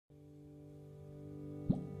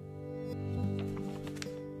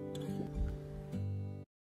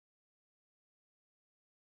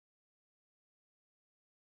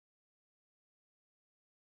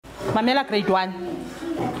Mamela grade 1.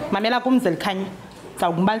 Mamela kumzeli khanye.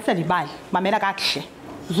 Zawukumbalisela ibali. Mamela kakuhle.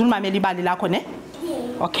 Uzulumamela ibali lakho ne?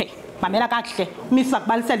 Okay. Mamela kakuhle. Umisa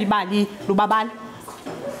kubalisela ibali lubabala.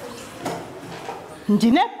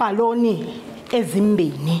 Ndinebhaloni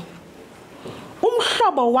ezimbini.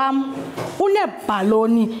 Umhlobo wam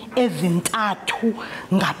unebhaloni ezintathu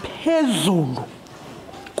ngaphezulu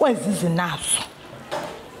kwezi zinazo.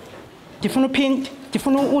 Ndifuna uphinde,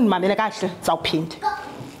 ndifuna undimamele kahle, zawuphinde.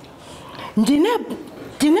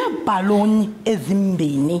 Ndinebhaloni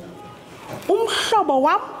ezimbini. Umhlobo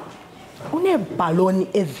wam unebhaloni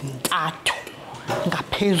ezintathu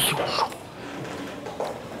ngaphezulu.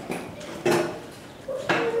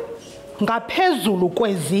 Ngaphezulu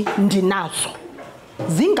kwezi ndinazo.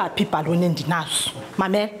 Zingaphi ibhaloni endinazo?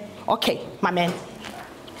 Mamela. Okay, mamela.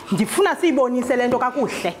 Ndifuna siyibonise lento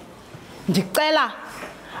kakuhle. Ndicela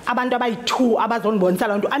abantu abayi-2 abazondibonisa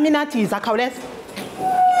loo nto. Aminathi iza khawuleza.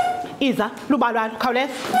 Iza lubalwalo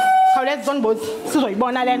khawuleza. Khawuleza zondibonisa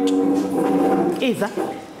sizoyibona le nto. Iza.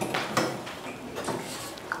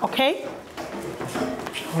 Okay?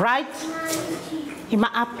 Right. Ima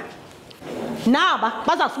up. Naba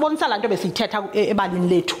bazasibonisa laa nto besiyithetha ebalini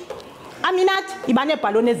lethu. Aminathi iba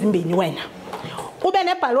nebhaloni ezimbini wena. Ube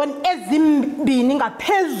nebhaloni ezimbini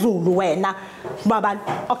ngaphezulu wena babalo.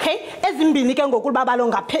 Okay? Ezimbini ke ngoku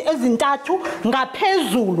babalo ezintathu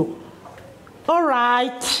ngaphezulu. All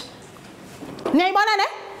right. Niyayibona ne?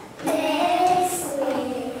 Yes.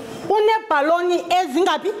 Unebhaloni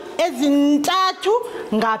ezingaphi? Ezintathu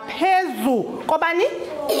ngaphezulu. Kobani?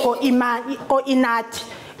 Ko inathi.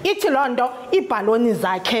 Ithi loo nto ibhaloni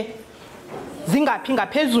zakhe zingaphi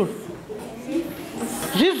ngaphezulu?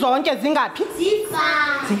 Zizonke zingaphi?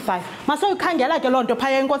 Z5. Masoyikhangela ke loo nto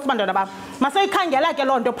phaya inkosi bantwana bam. Masoyikhangela ke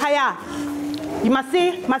loo nto phaya.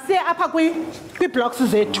 Masiye apha kwi-blocks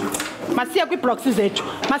zethu. Masiye kwi-blocks zethu.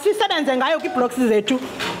 Masisebenze ngayo kwi-blocks zethu.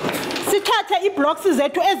 Sithathe ii-blocks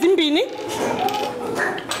zethu ezimbini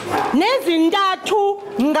nezintathu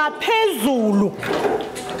ngaphezulu.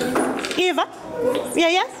 Iva?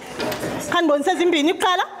 Yes? Khanibonisa ezimbini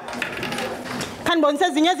kuqala. Khanibonisa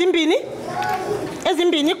ezinye ezimbini.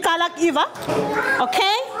 Ezimbini kuqala Iva.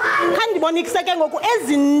 Okay? Khandibonise ke ngoku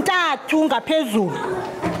ezintathu ngaphezulu.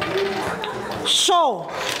 Sure.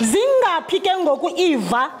 Zingaphi ke ngoku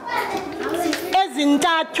Iva?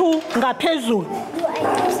 Ezintathu ngaphezulu.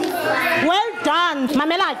 Well done.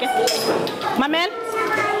 Mamela ke. Mamela.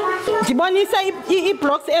 Ndibonise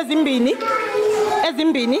ii-blocks ezimbini.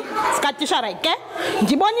 Ezimbini sikatishara ke.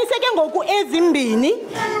 Ndibonise ke ngoku ezimbini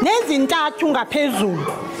nezintathu ngaphezulu.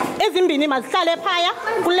 Ezimbini mazihlale phaya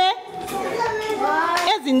kule.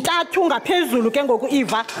 Ezintathu ngaphezulu ke ngoku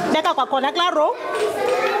Iva. Beka kwakhona kula row.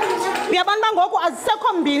 Uyabona ngoku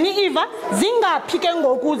azisekho mbini Iva. Zingaphi ke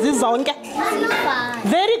ngoku zizonke?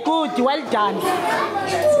 Very good. Well done.